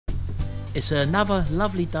It's another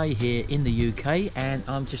lovely day here in the UK, and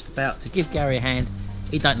I'm just about to give Gary a hand.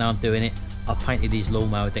 He don't know I'm doing it. I've painted his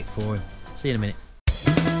lawnmower deck for him. See you in a minute.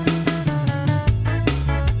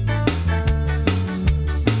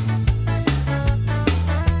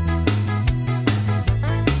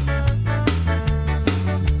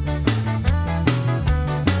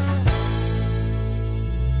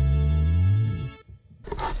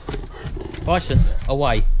 Bison,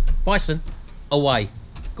 away. Bison, away.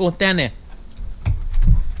 Go on, down there.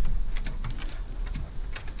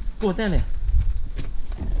 Go on, down there.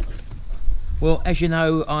 Well, as you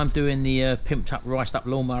know, I'm doing the pimped up, riced up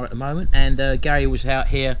lawnmower at the moment, and Gary was out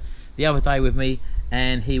here the other day with me,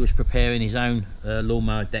 and he was preparing his own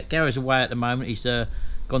lawnmower deck. Gary's away at the moment. He's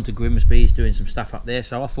gone to Grimsby. He's doing some stuff up there,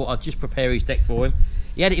 so I thought I'd just prepare his deck for him.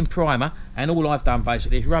 He had it in primer, and all I've done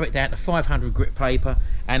basically is rub it down to 500 grit paper,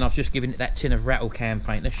 and I've just given it that tin of rattle can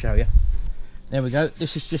paint. Let's show you. There we go.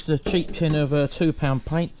 This is just a cheap tin of £2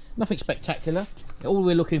 paint. Nothing spectacular. All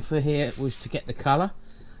we're looking for here was to get the colour.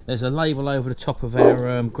 There's a label over the top of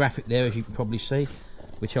our graphic there, as you can probably see,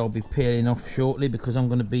 which I'll be peeling off shortly because I'm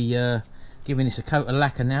going to be giving this a coat of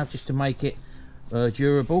lacquer now just to make it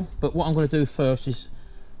durable. But what I'm going to do first is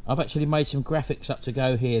I've actually made some graphics up to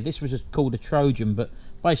go here. This was just called a Trojan, but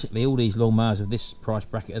basically all these lawnmowers of this price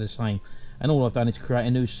bracket are the same, and all I've done is create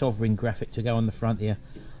a new sovereign graphic to go on the front here.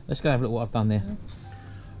 Let's go have a look what I've done there.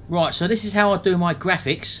 Right, so this is how I do my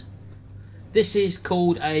graphics. This is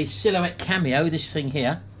called a silhouette cameo, this thing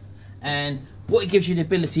here, and what it gives you the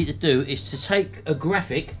ability to do is to take a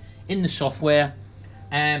graphic in the software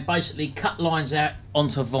and basically cut lines out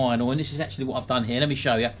onto vinyl, and this is actually what I've done here. Let me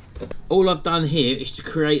show you. All I've done here is to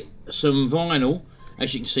create some vinyl,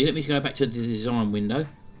 as you can see. Let me go back to the design window,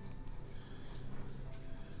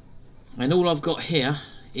 and all I've got here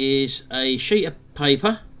is a sheet of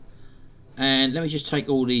paper, and let me just take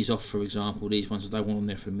all these off. For example, these ones I don't want on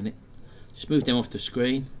there for a minute. Just move them off the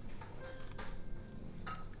screen,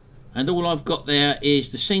 and all I've got there is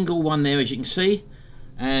the single one there, as you can see,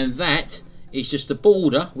 and that is just the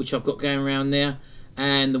border which I've got going around there,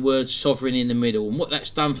 and the word sovereign in the middle. And what that's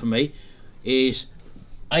done for me is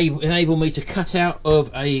enable me to cut out of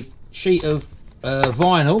a sheet of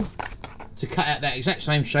vinyl to cut out that exact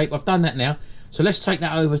same shape. I've done that now, so let's take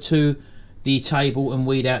that over to the table and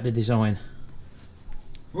weed out the design.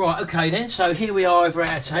 Right, okay then, so here we are over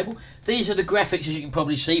at our table. These are the graphics, as you can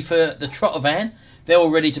probably see, for the trotter van. They're all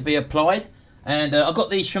ready to be applied, and I got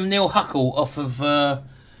these from Neil Huckle off of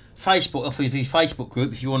Facebook, off of his Facebook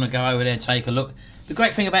group, if you want to go over there and take a look. The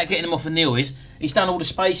great thing about getting them off of Neil is he's done all the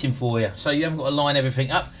spacing for you, so you haven't got to line everything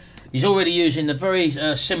up. He's already using the very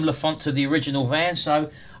similar font to the original van, so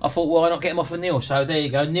I thought, well, why not get them off of Neil? So there you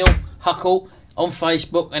go, Neil Huckle on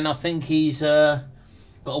Facebook, and I think he's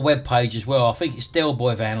got a web page as well. I think it's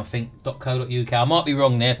delboyvan, I think, .co.uk. I might be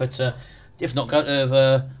wrong there, but if not, go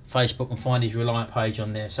to Facebook and find his Reliant page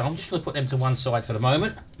on there. So I'm just going to put them to one side for the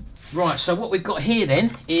moment. Right, so what we've got here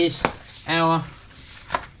then is our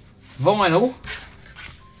vinyl,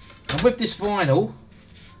 and with this vinyl,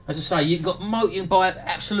 as I say, you can buy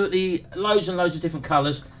absolutely loads and loads of different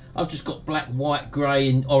colours. I've just got black, white, grey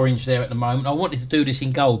and orange there at the moment. I wanted to do this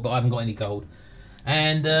in gold, but I haven't got any gold.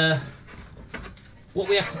 And what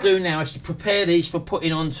we have to do now is to prepare these for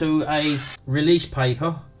putting onto a release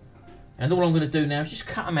paper, and all I'm going to do now is just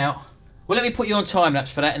cut them out. Well, let me put you on time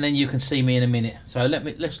lapse for that, and then you can see me in a minute. So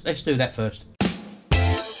let's do that first.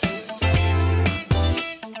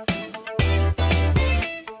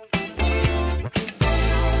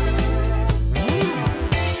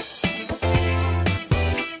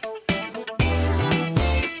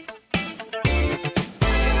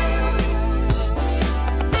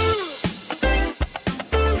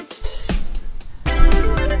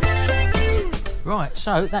 Right,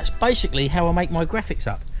 so that's basically how I make my graphics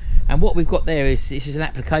up. And what we've got there is, this is an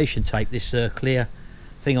application tape, this clear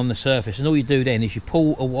thing on the surface, and all you do then is you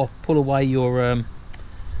pull away your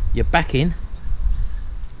backing,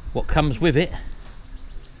 what comes with it,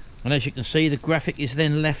 and as you can see, the graphic is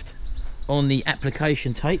then left on the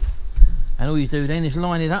application tape, and all you do then is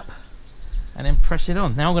line it up and then press it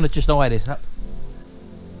on. Now I'm going to just eye this up.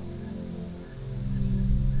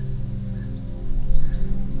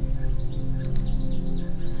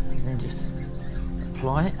 And then just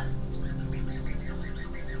apply it.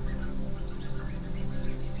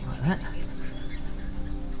 Like that.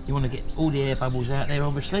 You want to get all the air bubbles out there,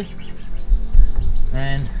 obviously.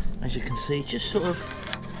 And as you can see, just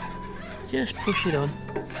push it on.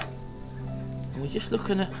 And we're just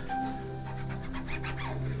looking at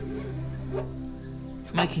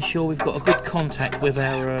making sure we've got a good contact with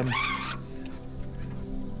our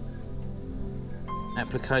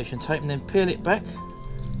application tape and then peel it back.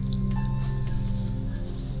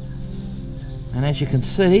 And as you can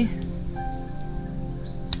see,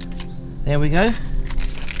 there we go.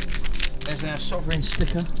 There's our sovereign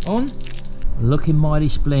sticker on. Looking mighty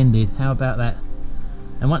splendid. How about that?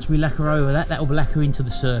 And once we lacquer over that, that will lacquer into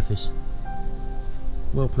the surface.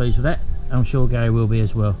 Well pleased with that. I'm sure Gary will be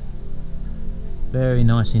as well. Very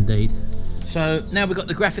nice indeed. So now we've got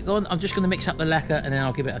the graphic on, I'm just going to mix up the lacquer and then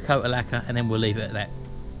I'll give it a coat of lacquer and then we'll leave it at that.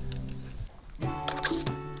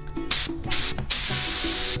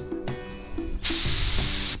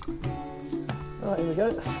 Right, here we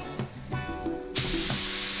go.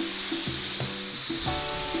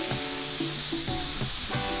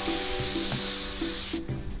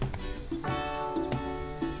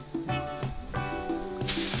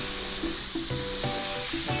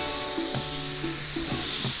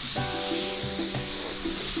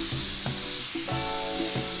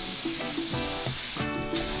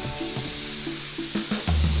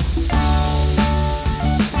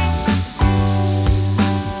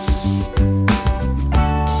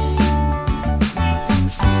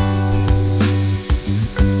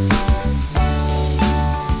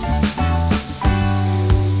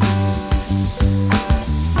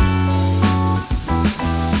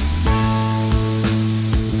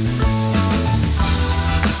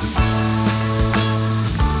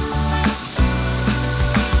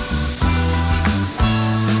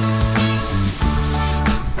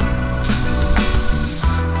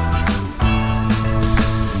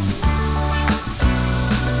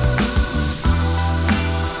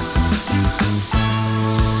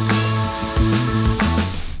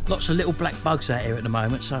 Lots of little black bugs out here at the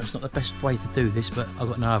moment, so it's not the best way to do this, but I've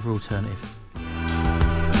got no other alternative.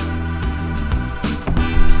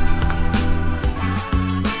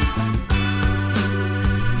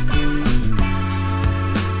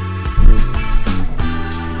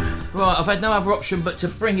 Right, I've had no other option but to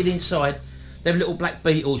bring it inside. Them little black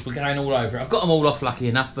beetles were going all over it. I've got them all off lucky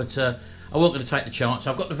enough, but I wasn't going to take the chance.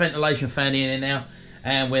 I've got the ventilation fan in there now,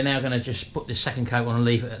 and we're now going to just put this second coat on and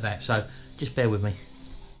leave it at that, so just bear with me.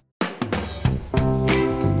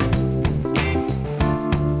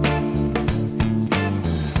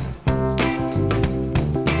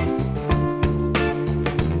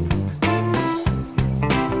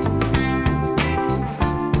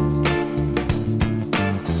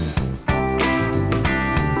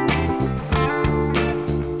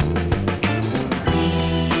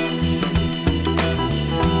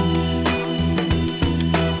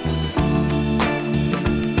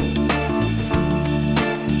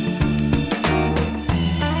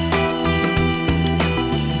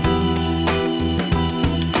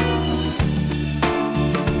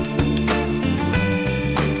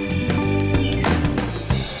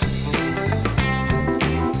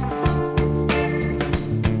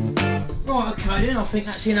 I think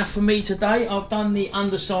that's enough for me today. I've done the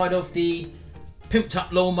underside of the pimped up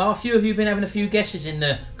lawnmower. A few of you have been having a few guesses in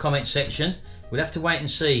the comment section. We'll have to wait and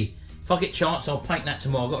see. If I get a chance, I'll paint that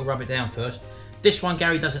tomorrow. I've got to rub it down first. This one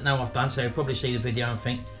Gary doesn't know I've done, so he'll probably see the video and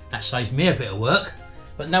think that saves me a bit of work.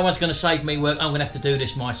 But no one's going to save me work. I'm going to have to do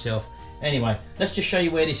this myself. Anyway, let's just show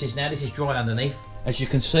you where this is now. This is dry underneath. As you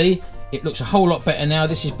can see, it looks a whole lot better now.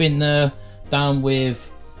 This has been done with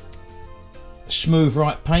Smooth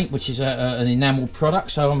Right paint, which is an enamel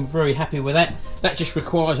product, so I'm very happy with that. That just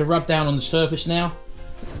requires a rub down on the surface now,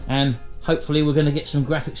 and hopefully we're going to get some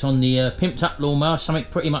graphics on the pimped up lawnmower, something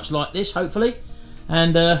pretty much like this hopefully,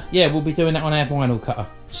 and yeah, we'll be doing that on our vinyl cutter.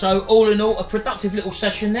 So all in all, a productive little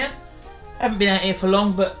session there. Haven't been out here for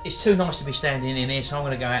long, but it's too nice to be standing in here, so I'm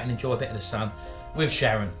going to go out and enjoy a bit of the sun with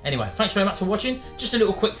Sharon. Anyway, thanks very much for watching. Just a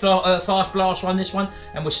little quick fast blast on this one,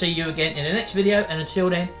 and we'll see you again in the next video, and until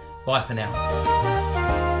then, bye for now.